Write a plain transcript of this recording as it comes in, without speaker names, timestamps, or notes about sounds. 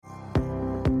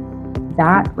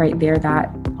That right there,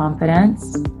 that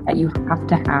confidence that you have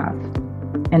to have.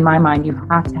 In my mind, you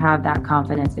have to have that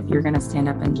confidence if you're going to stand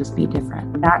up and just be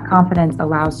different. That confidence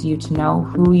allows you to know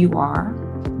who you are,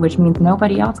 which means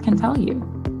nobody else can tell you.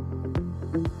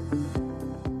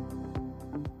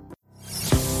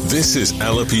 This is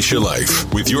Alopecia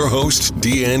Life with your host,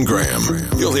 Deanne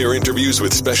Graham. You'll hear interviews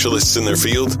with specialists in their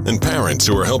field and parents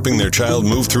who are helping their child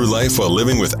move through life while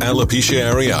living with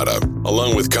alopecia areata,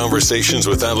 along with conversations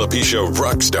with alopecia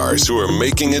rock stars who are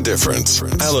making a difference.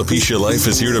 Alopecia Life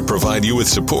is here to provide you with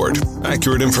support,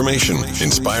 accurate information,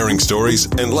 inspiring stories,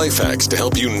 and life hacks to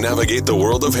help you navigate the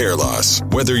world of hair loss.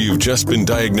 Whether you've just been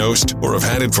diagnosed or have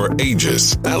had it for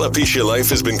ages, Alopecia Life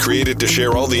has been created to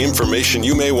share all the information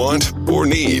you may want or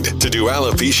need to do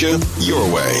alopecia your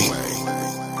way.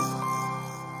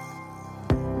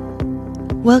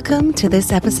 Welcome to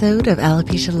this episode of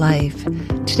Alopecia Life.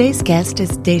 Today's guest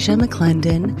is Deja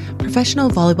McClendon, professional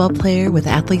volleyball player with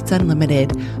Athletes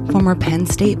Unlimited, former Penn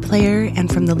State player,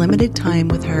 and from the limited time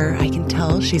with her, I can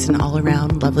tell she's an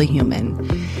all-around lovely human.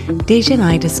 Deja and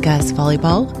I discuss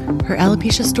volleyball, her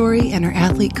alopecia story, and her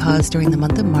athlete cause during the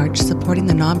month of March supporting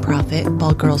the nonprofit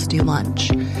Ball Girls Do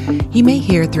Lunch. You may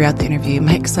hear throughout the interview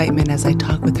my excitement as I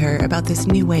talk with her about this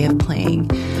new way of playing,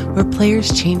 where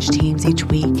players change teams each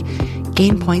week,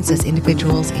 gain points as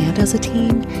individuals and as a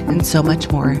team, and so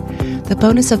much more. The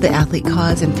bonus of the athlete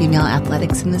cause and female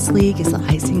athletics in this league is the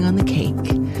icing on the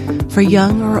cake. For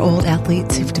young or old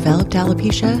athletes who've developed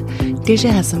alopecia, Deja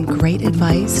has some great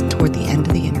advice toward the end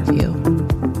of the interview.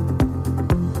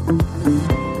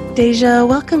 Deja,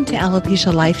 welcome to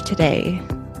Alopecia Life today.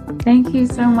 Thank you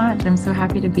so much. I'm so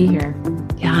happy to be here.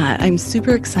 Yeah, I'm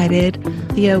super excited.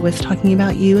 Thea was talking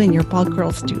about you and your Ball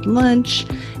Girls Do Lunch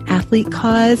athlete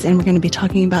cause, and we're going to be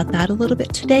talking about that a little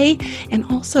bit today. And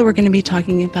also we're going to be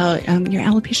talking about your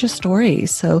alopecia story.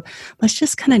 So let's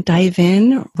just kind of dive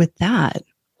in with that.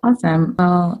 Awesome.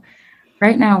 Well,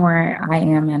 right now where I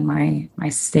am in my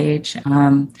stage,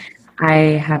 I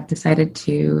have decided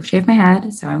to shave my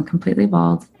head, so I'm completely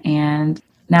bald. And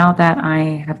now that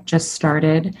I have just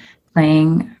started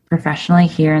playing professionally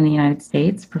here in the United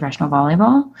States, professional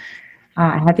volleyball,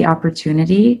 I had the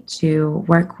opportunity to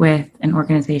work with an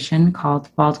organization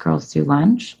called Bald Girls Do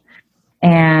Lunch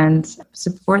and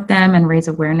support them and raise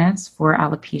awareness for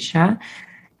alopecia.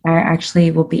 I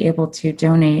actually will be able to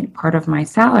donate part of my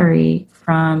salary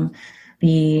from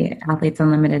the Athletes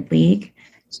Unlimited League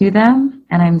to them,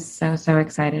 and I'm so, so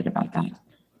excited about that.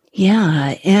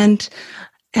 Yeah, and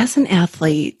as an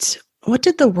athlete, what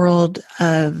did the world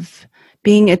of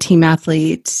being a team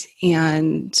athlete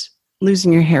and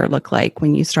losing your hair look like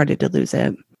when you started to lose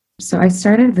it? So I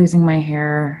started losing my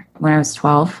hair when I was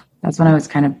 12. That's when I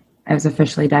was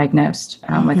officially diagnosed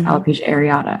with alopecia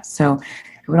areata. So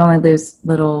I would only lose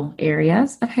little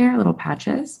areas of hair, little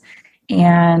patches.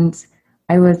 And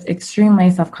I was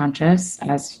extremely self-conscious,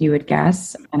 as you would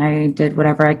guess, and I did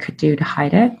whatever I could do to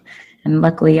hide it. And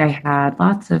luckily I had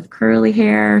lots of curly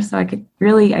hair, so I could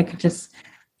just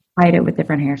hide it with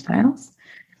different hairstyles.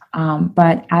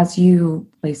 But as you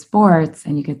play sports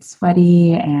and you get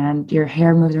sweaty and your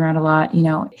hair moves around a lot,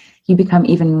 you become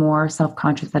even more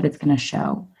self-conscious that it's going to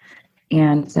show.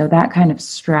 And so that kind of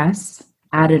stress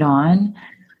added on,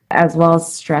 as well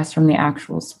as stress from the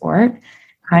actual sport,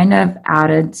 kind of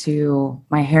added to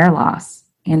my hair loss.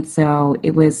 And so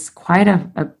it was quite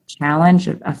a challenge,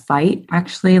 a fight,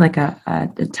 actually, like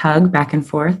a tug back and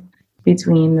forth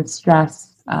between the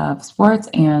stress of sports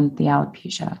and the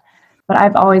alopecia. But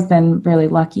I've always been really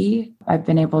lucky. I've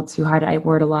been able to hide it. I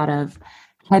wore a lot of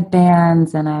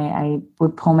headbands, and I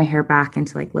would pull my hair back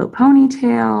into like low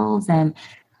ponytails. And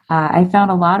I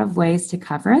found a lot of ways to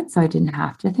cover it, so I didn't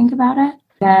have to think about it.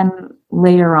 Then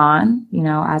later on,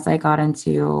 as I got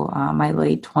into my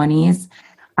late 20s,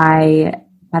 I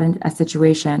had a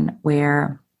situation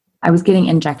where I was getting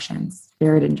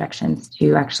steroid injections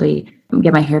to actually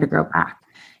get my hair to grow back.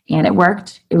 And it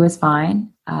worked. It was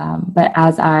fine. But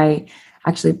as I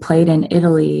actually played in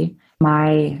Italy,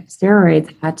 my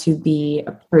steroids had to be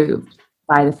approved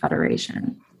by the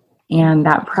federation. And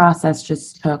that process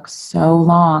just took so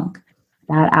long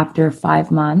that after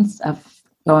 5 months of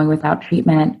going without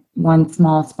treatment, one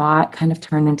small spot kind of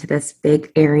turned into this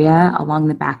big area along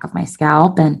the back of my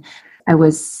scalp. And I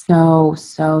was so,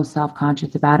 so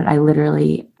self-conscious about it. I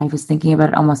was thinking about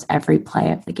it almost every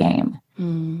play of the game.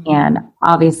 And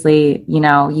obviously,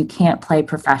 you can't play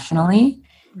professionally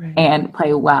and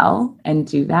play well and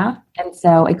do that. And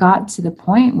so it got to the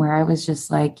point where I was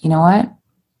just like, you know what?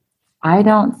 I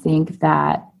don't think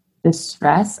that the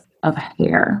stress of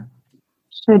hair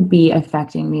should be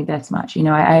affecting me this much.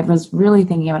 I was really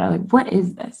thinking about it, like, what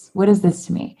is this? What is this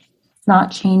to me? It's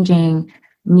not changing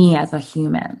me as a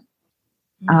human.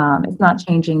 It's not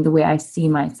changing the way I see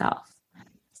myself.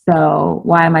 So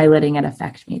why am I letting it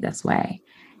affect me this way?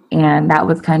 And that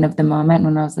was kind of the moment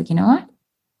when I was like, you know what?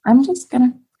 I'm just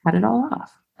going to cut it all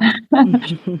off.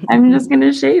 I'm just going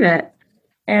to shave it.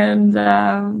 And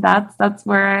that's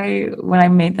where when I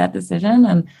made that decision.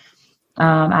 And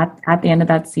at the end of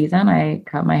that season, I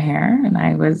cut my hair, and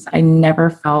I never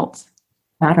felt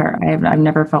better. I've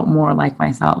never felt more like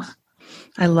myself.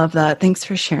 I love that. Thanks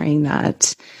for sharing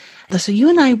that. So you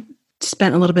and I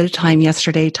spent a little bit of time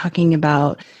yesterday talking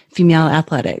about female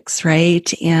athletics,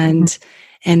 right? And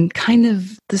kind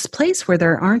of this place where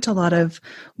there aren't a lot of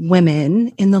women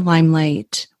in the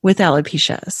limelight with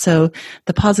alopecia. So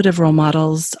the positive role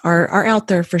models are out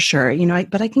there for sure,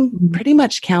 but I can pretty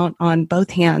much count on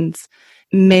both hands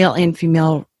male and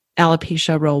female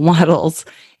alopecia role models,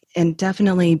 and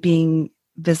definitely being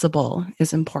visible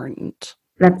is important.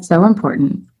 That's so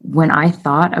important. When I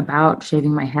thought about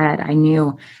shaving my head, I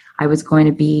knew I was going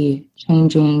to be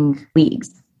changing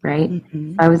leagues, right?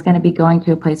 Mm-hmm. I was going to be going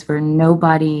to a place where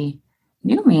nobody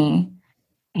knew me.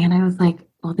 And I was like,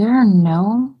 well, there are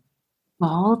no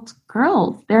bald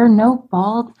girls. There are no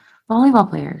bald volleyball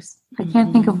players. I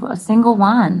can't think of a single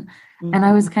one. Mm-hmm. And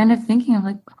I was kind of thinking of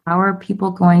like, how are people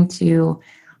going to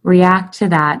react to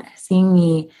that, seeing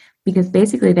me? Because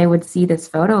basically they would see this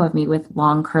photo of me with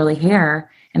long curly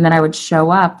hair, and then I would show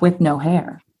up with no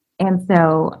hair. And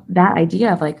so that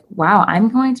idea of like, wow, I'm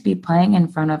going to be playing in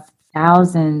front of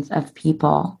thousands of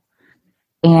people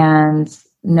and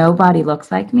nobody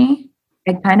looks like me.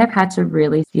 I kind of had to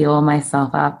really feel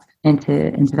myself up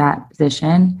into that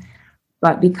position.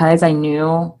 But because I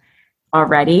knew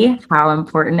already how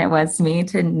important it was to me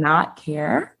to not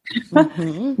care,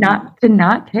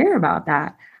 not care about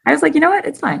that, I was like, you know what?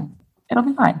 It's fine. It'll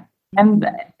be fine. And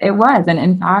it was. And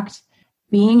in fact,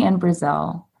 being in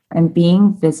Brazil and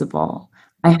being visible,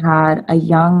 I had a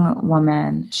young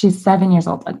woman, she's 7 years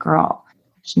old, a girl.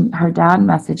 Her dad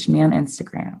messaged me on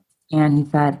Instagram and he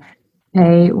said,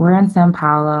 hey, we're in Sao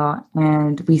Paulo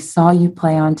and we saw you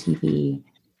play on TV.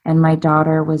 And my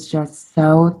daughter was just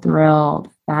so thrilled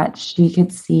that she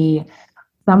could see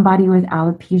somebody with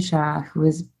alopecia who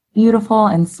was beautiful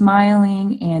and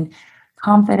smiling and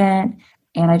confident.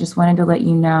 And I just wanted to let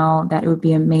you know that it would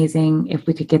be amazing if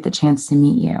we could get the chance to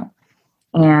meet you.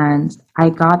 And I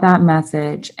got that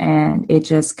message and it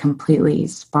just completely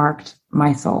sparked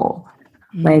my soul.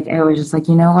 Mm-hmm. Like, it was just like,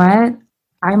 you know what?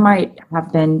 I might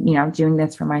have been, doing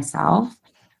this for myself,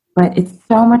 but it's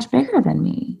so much bigger than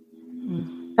me.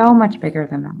 Mm-hmm. So much bigger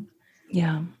than that.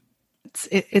 Yeah.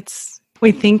 It's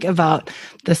we think about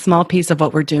the small piece of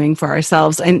what we're doing for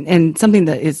ourselves and something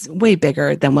that is way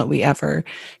bigger than what we ever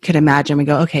could imagine. We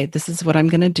go, okay, this is what I'm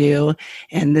going to do.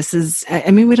 And this is,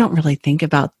 we don't really think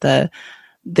about the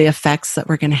effects that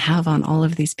we're going to have on all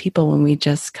of these people when we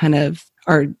just kind of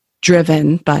are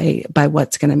driven by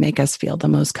what's going to make us feel the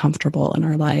most comfortable in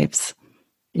our lives.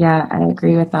 Yeah, I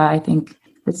agree with that. I think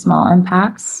the small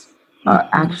impacts are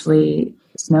actually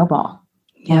snowball.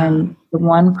 Yeah. And the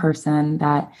one person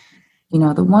that,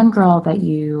 the one girl that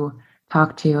you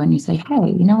talk to and you say, hey,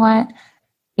 you know what?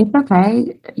 It's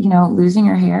okay. Losing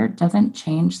your hair doesn't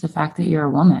change the fact that you're a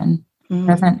woman. Mm-hmm. It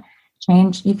doesn't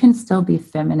change. You can still be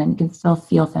feminine. You can still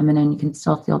feel feminine. You can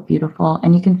still feel beautiful,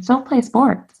 and you can still play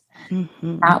sports.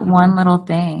 Mm-hmm. That one little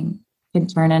thing can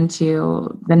turn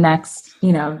into the next,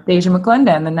 Deja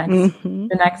McClendon,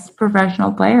 the next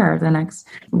professional player, the next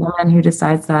woman who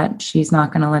decides that she's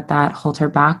not going to let that hold her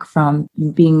back from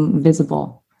being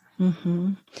visible.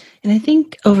 Mm-hmm. And I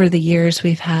think over the years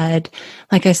we've had,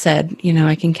 like I said,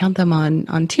 I can count them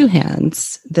on two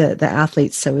hands, the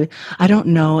athletes. So I don't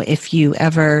know if you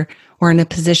ever were in a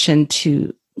position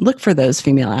to look for those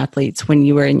female athletes when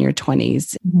you were in your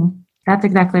 20s. Mm-hmm. That's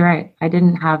exactly right. I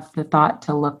didn't have the thought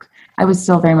to look. I was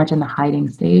still very much in the hiding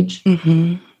stage.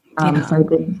 Mm-hmm. So I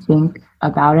didn't think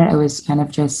about it. I was kind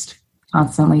of just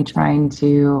constantly trying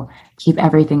to keep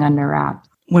everything under wraps.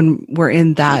 When we're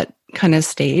in that kind of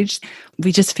stage,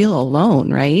 we just feel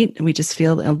alone, right? We just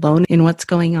feel alone in what's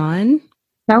going on.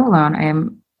 So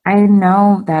alone. I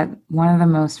know that one of the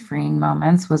most freeing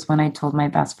moments was when I told my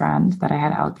best friend that I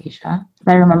had alopecia.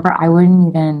 But I remember I wouldn't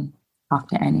even talk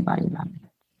to anybody about it.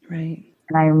 Right.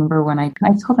 And I remember when I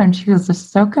told her, and she was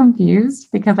just so confused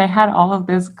because I had all of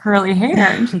this curly hair.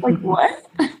 And she's like, what?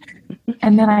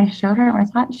 And then I showed her my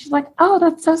spot, and she's like, oh,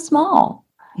 that's so small.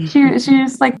 She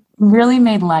just like really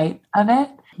made light of it.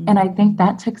 And I think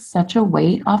that took such a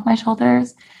weight off my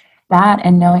shoulders. That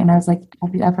and knowing, and I was like,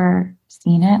 have you ever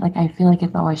seen it? Like, I feel like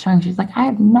it's always showing. She's like, I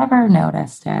have never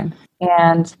noticed it.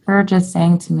 And her just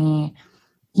saying to me,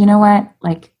 you know what?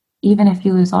 Like, even if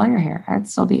you lose all your hair, I'd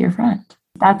still be your friend.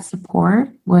 That support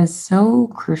was so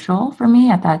crucial for me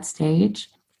at that stage.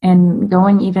 And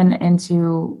going even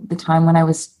into the time when I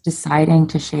was deciding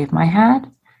to shave my head,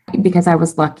 because I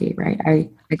was lucky, right?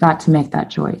 I got to make that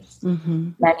choice.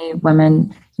 Many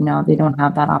women, they don't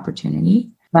have that opportunity,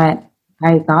 but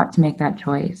I got to make that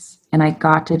choice and I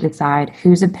got to decide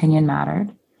whose opinion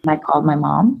mattered. And I called my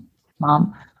mom,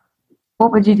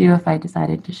 what would you do if I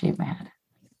decided to shave my head?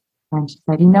 And she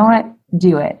said, you know what?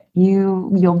 Do it.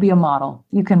 You'll be a model.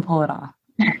 You can pull it off.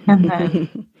 And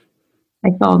then I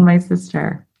called my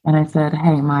sister and I said,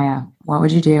 hey, Maya, what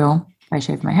would you do if I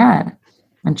shaved my head?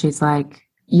 And she's like,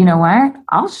 you know what?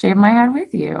 I'll shave my head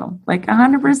with you. Like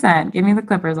 100%. Give me the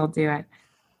clippers. I'll do it.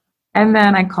 And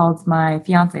then I called my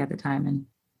fiance at the time and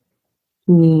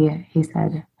he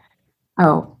said,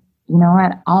 oh, you know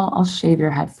what? I'll shave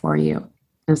your head for you.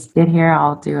 Just get here.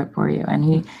 I'll do it for you.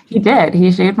 And he did.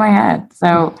 He shaved my head.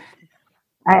 So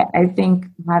I think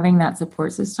having that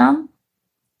support system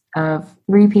of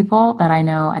 3 people that I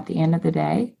know at the end of the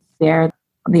day, they're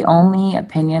the only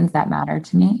opinions that matter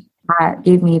to me. That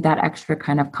gave me that extra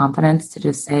kind of confidence to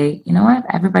just say, you know what,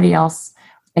 everybody else,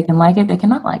 they can like it, they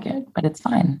cannot like it, but it's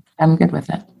fine. I'm good with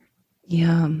it.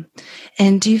 Yeah.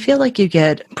 And do you feel like you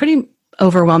get pretty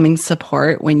overwhelming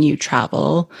support when you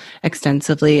travel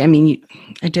extensively? I mean,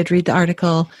 I did read the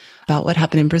article about what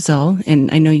happened in Brazil, and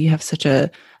I know you have such a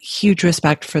huge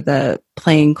respect for the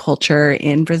playing culture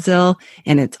in Brazil,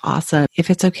 and it's awesome. If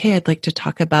it's okay, I'd like to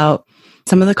talk about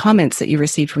some of the comments that you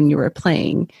received when you were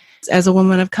playing as a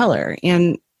woman of color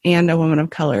and a woman of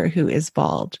color who is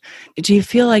bald. Do you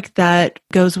feel like that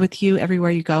goes with you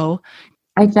everywhere you go?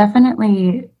 I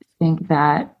definitely think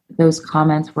that those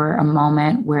comments were a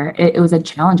moment where it was a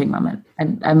challenging moment,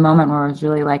 a moment where I was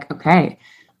really like, okay,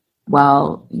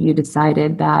 well, you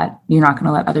decided that you're not going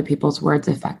to let other people's words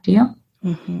affect you.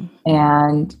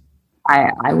 And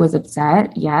I was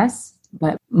upset, yes,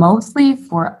 but mostly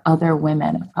for other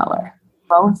women of color,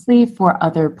 mostly for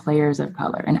other players of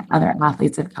color and other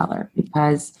athletes of color,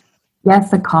 because yes,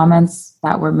 the comments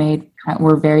that were made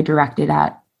were very directed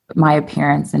at my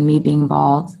appearance and me being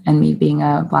bald and me being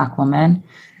a Black woman.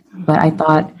 But I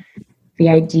thought the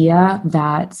idea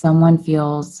that someone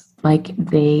feels like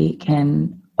they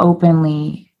can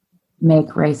openly make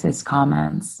racist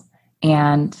comments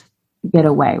and get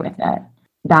away with it,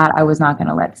 that I was not going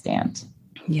to let stand.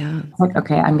 Yeah. Like,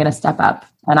 okay, I'm going to step up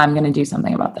and I'm going to do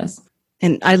something about this.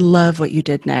 And I love what you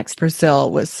did next.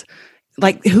 Brazil was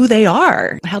like who they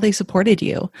are, how they supported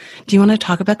you. Do you want to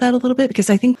talk about that a little bit?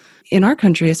 Because I think in our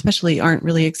country, especially, aren't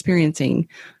really experiencing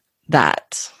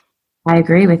that. I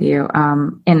agree with you.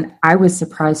 And I was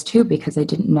surprised too, because I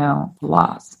didn't know the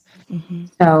laws.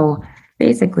 So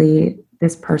basically,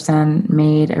 this person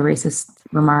made a racist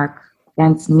remark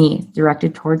against me,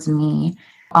 directed towards me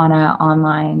on a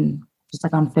online, just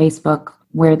like on Facebook,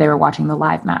 where they were watching the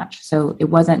live match. So it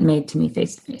wasn't made to me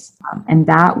face to face. And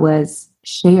that was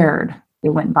shared. It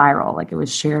went viral. Like it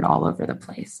was shared all over the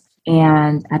place.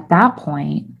 And at that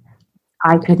point,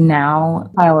 I could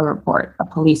now file a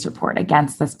police report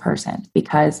against this person,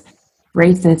 because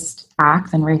racist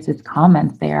acts and racist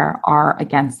comments there are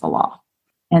against the law.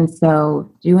 And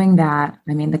so doing that,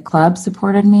 I mean, the club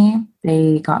supported me.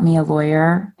 They got me a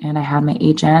lawyer and I had my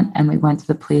agent, and we went to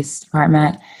the police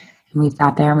department and we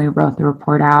sat there and we wrote the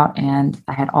report out, and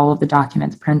I had all of the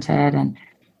documents printed. And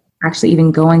actually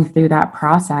even going through that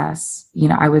process,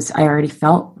 I already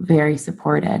felt very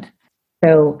supported.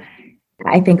 So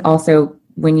I think also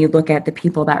when you look at the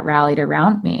people that rallied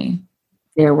around me,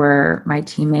 there were my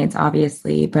teammates,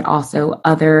 obviously, but also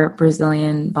other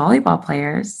Brazilian volleyball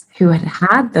players who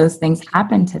had those things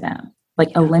happen to them,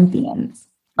 like Olympians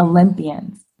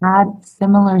had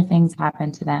similar things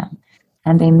happen to them.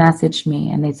 And they messaged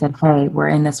me and they said, hey, we're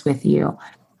in this with you.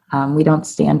 We don't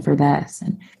stand for this.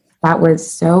 And that was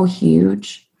so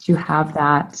huge to have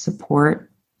that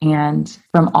support, and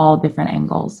from all different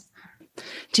angles.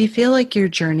 Do you feel like your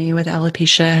journey with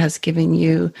alopecia has given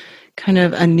you kind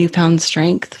of a newfound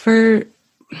strength for,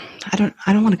 I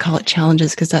don't want to call it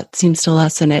challenges because that seems to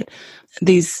lessen it,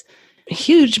 these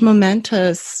huge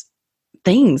momentous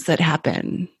things that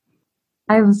happen?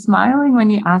 I was smiling when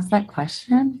you asked that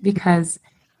question, because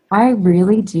I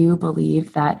really do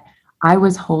believe that I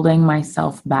was holding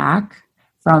myself back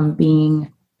from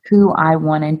being who I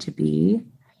wanted to be.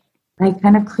 I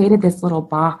kind of created this little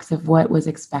box of what was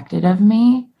expected of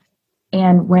me.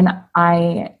 And when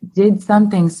I did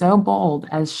something so bold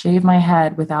as shave my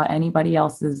head without anybody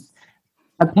else's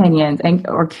opinions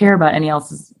or care about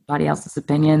anybody else's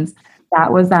opinions,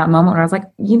 that was that moment where I was like,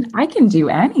 I can do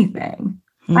anything.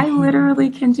 I literally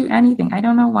can do anything. I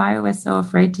don't know why I was so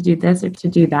afraid to do this or to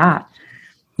do that,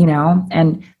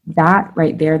 and that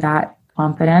right there, that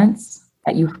confidence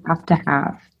that you have to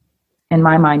have. In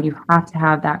my mind, you have to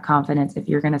have that confidence if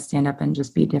you're going to stand up and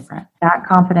just be different. That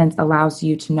confidence allows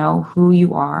you to know who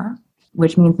you are,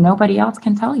 which means nobody else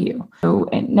can tell you. So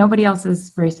nobody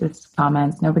else's racist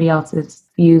comments, nobody else's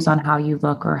views on how you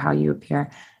look or how you appear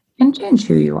can change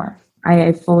who you are.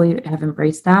 I fully have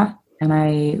embraced that. And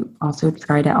I also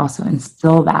try to also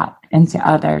instill that into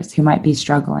others who might be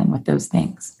struggling with those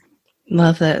things.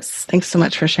 Love this. Thanks so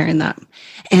much for sharing that.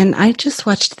 And I just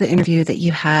watched the interview that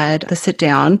you had, the sit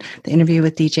down, the interview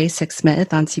with DJ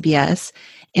Sixsmith on CBS.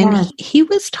 And Yes. he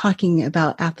was talking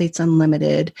about Athletes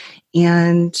Unlimited.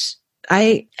 And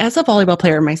I, as a volleyball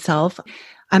player myself,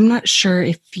 I'm not sure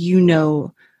if you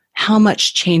know how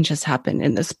much change has happened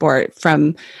in the sport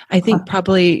from, I think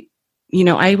probably,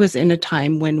 I was in a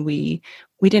time when we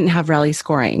didn't have rally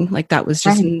scoring. Like that was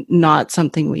just not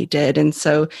something we did. And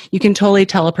so you can totally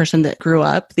tell a person that grew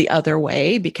up the other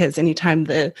way, because anytime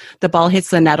the ball hits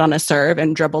the net on a serve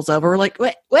and dribbles over, we're like,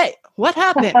 wait, what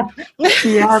happened?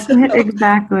 Yeah,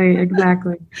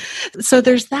 exactly. So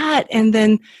there's that. And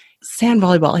then sand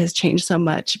volleyball has changed so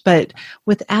much, but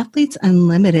with Athletes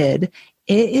Unlimited,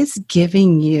 it is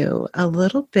giving you a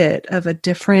little bit of a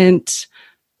different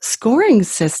scoring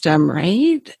system,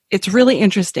 right? It's really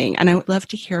interesting. And I would love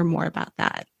to hear more about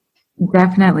that.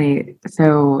 Definitely.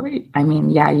 So,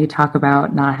 you talk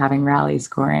about not having rally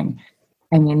scoring.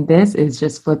 This is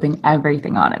just flipping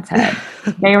everything on its head.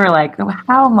 They were like, oh,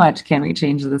 how much can we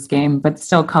change this game, but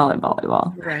still call it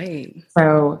volleyball? Right.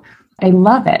 So I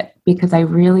love it, because I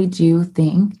really do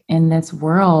think in this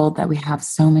world that we have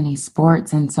so many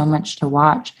sports and so much to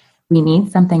watch, we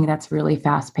need something that's really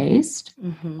fast paced,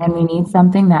 and we need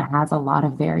something that has a lot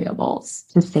of variables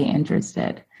to stay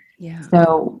interested. Yeah.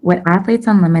 So what Athletes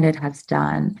Unlimited has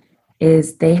done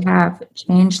is they have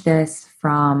changed this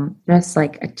from just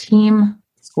like a team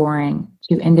scoring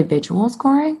to individual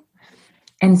scoring.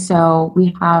 And so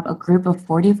we have a group of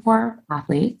 44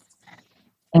 athletes,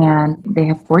 and they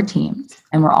have 4 teams,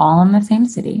 and we're all in the same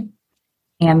city.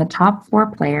 And the top 4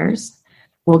 players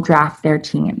will draft their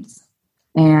teams.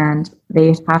 And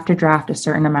they have to draft a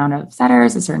certain amount of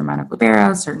setters, a certain amount of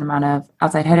liberos, a certain amount of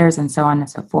outside hitters, and so on and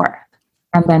so forth.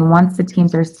 And then once the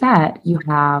teams are set, you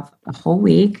have a whole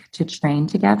week to train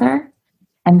together.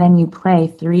 And then you play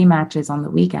 3 matches on the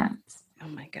weekends. Oh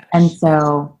my gosh. And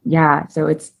so, so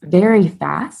it's very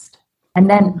fast. And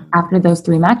then after those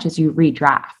 3 matches, you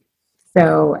redraft.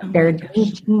 So they're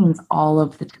new teams all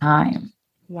of the time.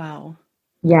 Wow.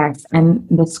 Yes. And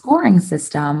the scoring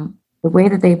system, the way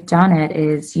that they've done it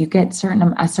is you get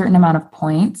a certain amount of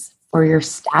points for your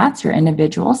stats, your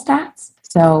individual stats.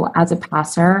 So as a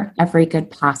passer, every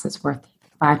good pass is worth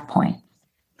 5 points.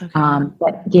 Okay.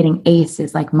 But getting ace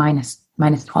is like minus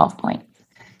 12 points.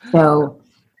 So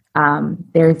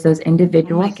there's those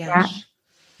individual stats.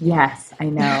 Yes, I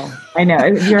know.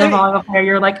 If you're a volleyball player,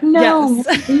 you're like, no,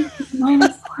 yes.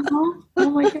 minus 12. Oh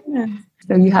my goodness.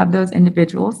 So you have those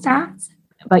individual stats,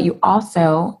 but you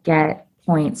also get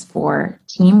points for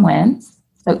team wins.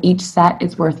 So each set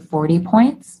is worth 40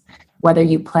 points, whether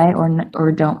you play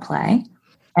or don't play.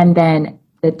 And then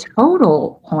the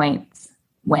total points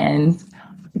wins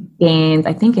gains,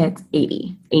 I think it's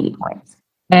 80 points.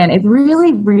 And it's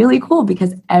really, really cool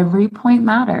because every point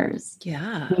matters.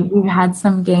 Yeah. We've had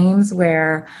some games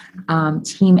where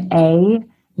team A,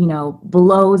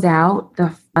 blows out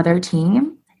the other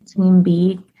team. Team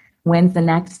B wins the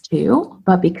next 2.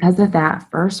 But because of that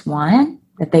first one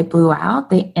that they blew out,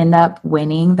 they end up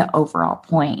winning the overall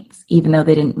points, even though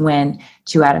they didn't win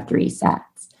 2 out of 3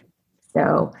 sets.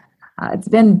 So it's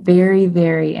been very,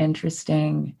 very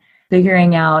interesting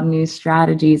figuring out new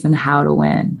strategies and how to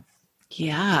win.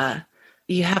 Yeah.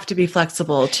 You have to be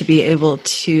flexible to be able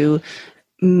to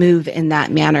move in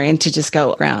that manner and to just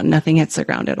go around. Nothing hits the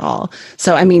ground at all.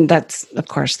 So, that's, of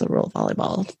course, the rule of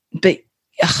volleyball. But,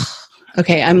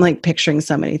 okay, I'm like picturing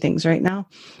so many things right now.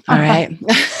 All right.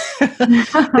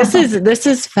 This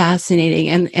is fascinating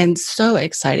and so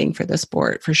exciting for the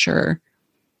sport, for sure.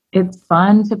 It's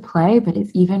fun to play, but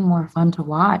it's even more fun to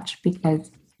watch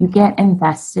because you get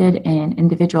invested in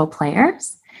individual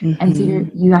players. And so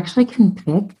you actually can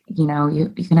pick, you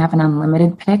can have an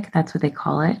unlimited pick. That's what they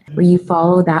call it, where you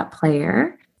follow that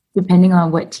player depending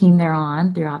on what team they're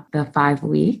on throughout the 5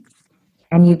 weeks.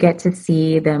 And you get to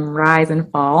see them rise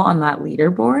and fall on that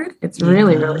leaderboard. It's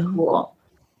really, really cool.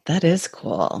 That is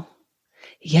cool.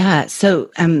 Yeah.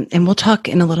 So, and we'll talk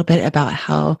in a little bit about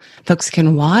how folks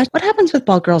can watch. What happens with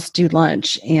Ball Girls Do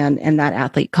Lunch and that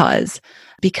athlete cause?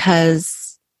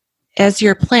 Because as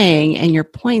you're playing and your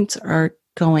points are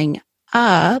going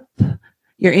up,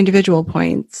 your individual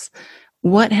points,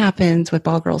 what happens with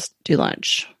Ball Girls Do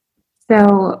Lunch?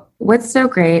 So what's so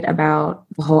great about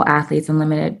the whole Athletes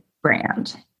Unlimited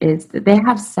brand is that they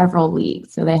have several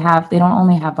leagues. So they don't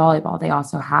only have volleyball, they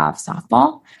also have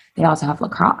softball, they also have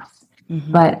lacrosse.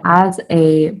 Mm-hmm. But as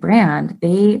a brand,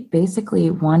 they basically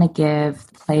want to give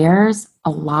players a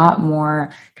lot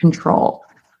more control.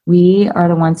 We are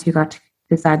the ones who got to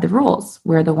decide the rules.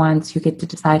 We're the ones who get to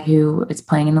decide who is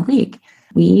playing in the league.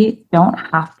 We don't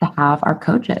have to have our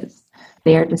coaches.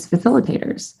 They are just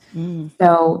facilitators.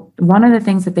 So one of the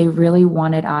things that they really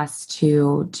wanted us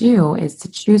to do is to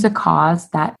choose a cause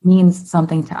that means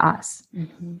something to us.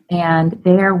 Mm-hmm. And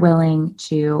they are willing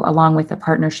to, along with a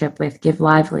partnership with Give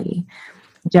Lively,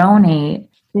 donate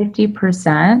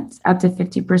 50%, up to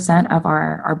 50% of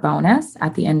our bonus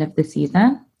at the end of the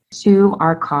season to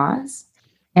our cause.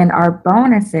 And our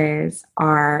bonuses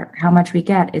are how much we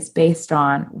get is based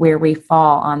on where we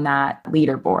fall on that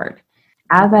leaderboard.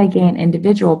 As I gain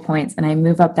individual points and I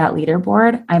move up that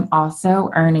leaderboard, I'm also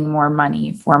earning more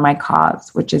money for my cause,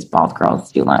 which is Bald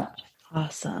Girls Do Lunch.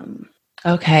 Awesome.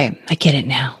 Okay, I get it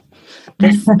now.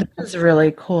 This is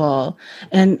really cool.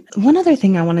 And one other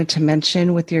thing I wanted to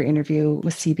mention with your interview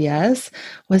with CBS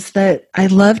was that I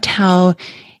loved how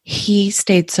he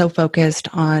stayed so focused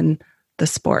on the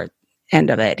sport end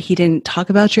of it. He didn't talk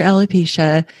about your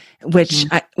alopecia,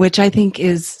 which I think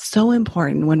is so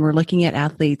important when we're looking at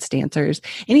athletes, dancers,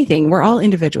 anything. We're all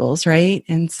individuals, right?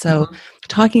 And so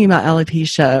talking about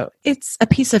alopecia, it's a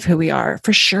piece of who we are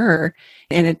for sure.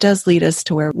 And it does lead us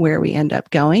to where we end up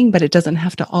going, but it doesn't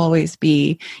have to always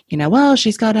be, well,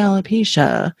 she's got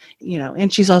alopecia,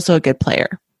 and she's also a good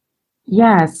player.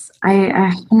 Yes,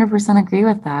 I 100% agree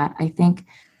with that. I think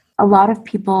a lot of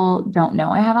people don't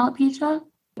know I have alopecia.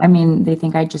 I mean, they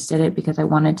think I just did it because I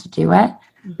wanted to do it,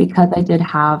 because I did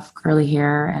have curly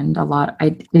hair and I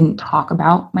didn't talk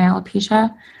about my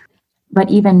alopecia. But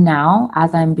even now,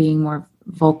 as I'm being more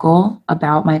vocal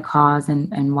about my cause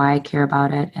and why I care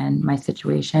about it and my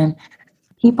situation,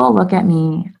 people look at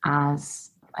me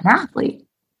as an athlete.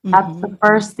 That's the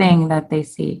first thing that they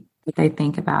see, that they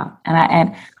think about.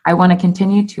 And I want to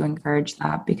continue to encourage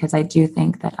that, because I do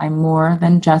think that I'm more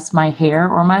than just my hair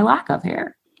or my lack of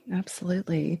hair.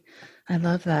 Absolutely. I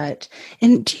love that.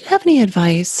 And do you have any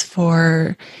advice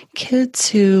for kids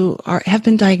who have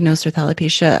been diagnosed with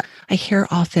alopecia? I hear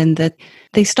often that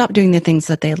they stop doing the things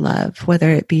that they love, whether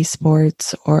it be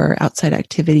sports or outside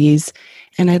activities.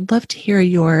 And I'd love to hear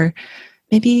your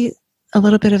maybe a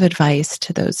little bit of advice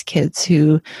to those kids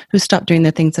who stop doing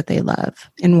the things that they love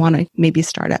and want to maybe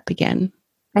start up again.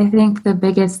 I think the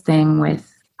biggest thing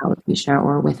with alopecia,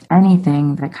 or with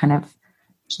anything that kind of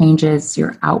changes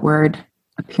your outward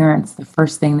appearance, the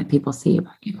first thing that people see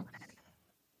about you,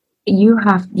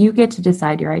 you get to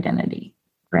decide your identity,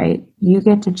 right? You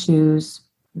get to choose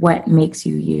what makes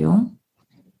you you.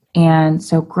 And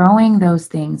so growing those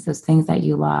things that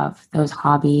you love, those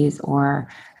hobbies, or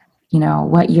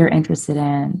what you're interested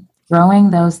in,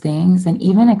 growing those things and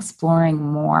even exploring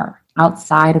more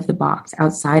outside of the box,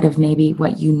 outside of maybe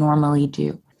what you normally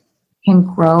do, can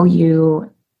grow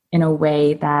you in a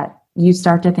way that you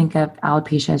start to think of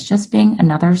alopecia as just being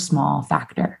another small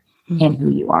factor in who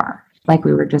you are, like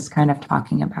we were just kind of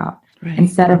talking about,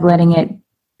 instead of letting it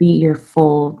be your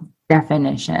full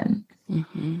definition.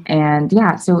 And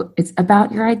so it's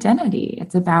about your identity.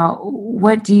 It's about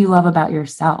what do you love about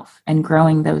yourself and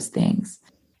growing those things.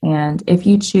 And if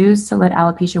you choose to let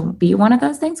alopecia be one of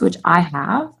those things, which I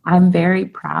have, I'm very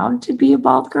proud to be a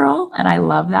bald girl, and I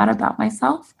love that about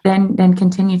myself, then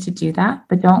continue to do that,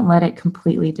 but don't let it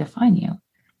completely define you.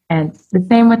 And the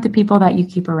same with the people that you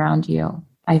keep around you.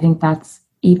 I think that's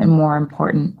even more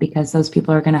important, because those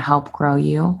people are going to help grow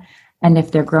you. And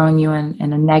if they're growing you in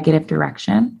a negative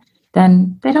direction,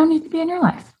 then they don't need to be in your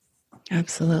life.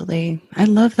 Absolutely. I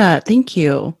love that. Thank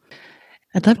you.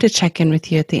 I'd love to check in with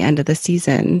you at the end of the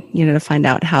season, to find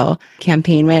out how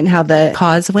campaign went, how the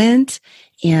cause went,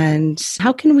 and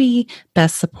how can we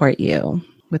best support you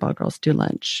with All Girls Do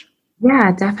Lunch?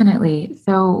 Yeah, definitely.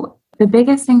 So the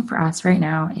biggest thing for us right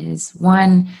now is,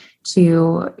 one,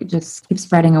 to just keep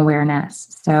spreading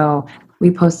awareness. So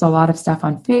we post a lot of stuff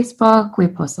on Facebook. We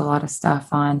post a lot of stuff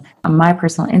on my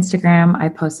personal Instagram. I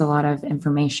post a lot of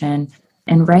information.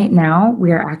 And right now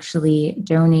we are actually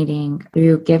donating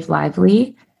through Give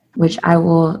Lively, which I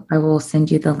will send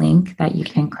you the link that you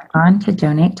can click on to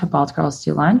donate to Bald Girls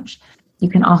Do Lunch. You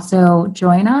can also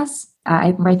join us.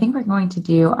 I think we're going to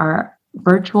do our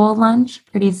virtual lunch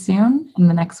pretty soon, in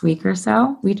the next week or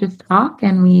so. We just talk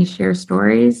and we share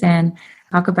stories, and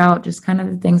talk about just kind of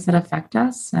the things that affect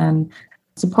us and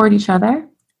support each other.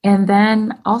 And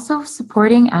then also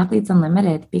supporting Athletes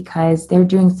Unlimited, because they're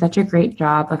doing such a great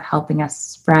job of helping us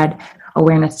spread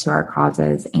awareness to our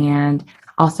causes, and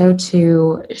also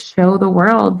to show the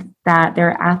world that there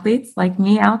are athletes like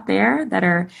me out there that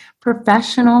are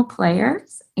professional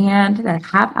players and that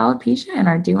have alopecia and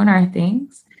are doing our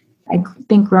things. I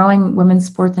think growing women's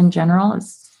sports in general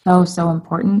is so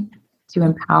important to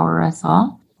empower us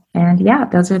all. And yeah,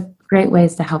 those are great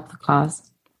ways to help the cause.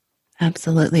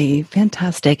 Absolutely.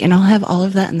 Fantastic. And I'll have all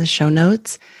of that in the show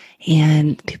notes,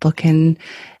 and people can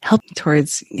help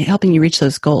towards helping you reach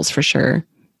those goals for sure.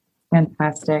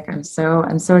 Fantastic. I'm so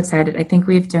excited. I think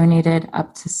we've donated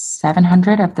up to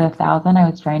 700 of the 1,000 I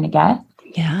was trying to get.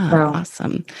 Yeah. So.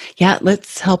 Awesome. Yeah.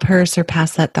 Let's help her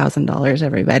surpass that $1,000,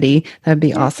 everybody. That'd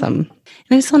be awesome. And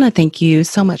I just want to thank you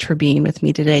so much for being with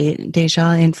me today,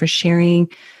 Deja, and for sharing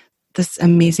this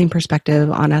amazing perspective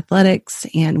on athletics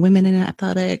and women in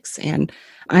athletics. And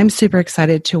I'm super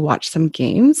excited to watch some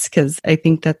games, because I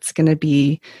think that's going to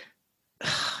be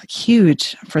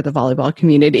huge for the volleyball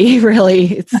community.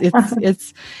 Really,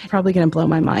 it's probably going to blow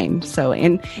my mind. So,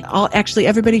 and actually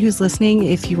everybody who's listening,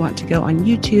 if you want to go on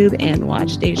YouTube and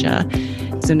watch Deja,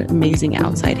 it's an amazing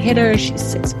outside hitter.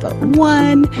 She's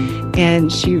 6'1"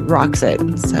 and she rocks it.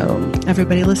 So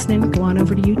everybody listening, go on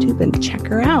over to YouTube and check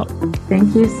her out.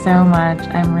 Thank you so much.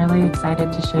 I'm really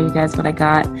excited to show you guys what I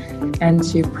got and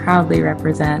to proudly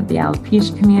represent the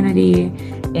alopecia community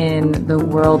in the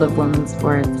world of women's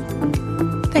sports.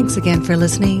 Thanks again for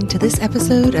listening to this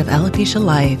episode of Alopecia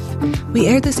Life. We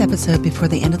aired this episode before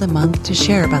the end of the month to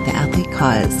share about the athlete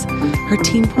cause. Her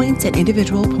team points and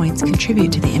individual points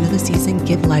contribute to the end of the season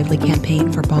Give Lively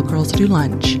campaign for Ball Girls Do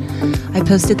Lunch. I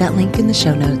posted that link in the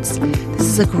show notes. This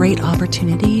is a great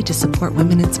opportunity to support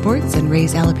women in sports and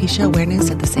raise alopecia awareness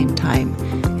at the same time.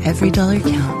 Every dollar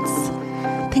counts.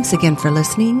 Thanks again for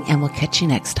listening, and we'll catch you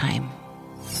next time.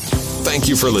 Thank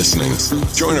you for listening.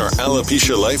 Join our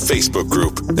Alopecia Life Facebook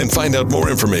group and find out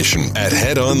more information at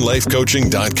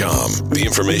headonlifecoaching.com. The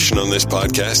information on this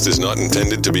podcast is not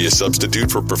intended to be a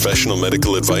substitute for professional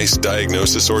medical advice,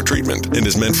 diagnosis, or treatment, and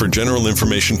is meant for general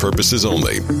information purposes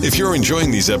only. If you're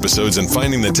enjoying these episodes and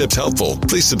finding the tips helpful,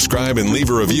 please subscribe and leave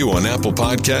a review on Apple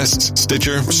Podcasts,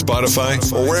 Stitcher, Spotify,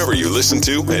 or wherever you listen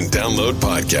to and download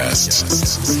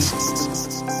podcasts.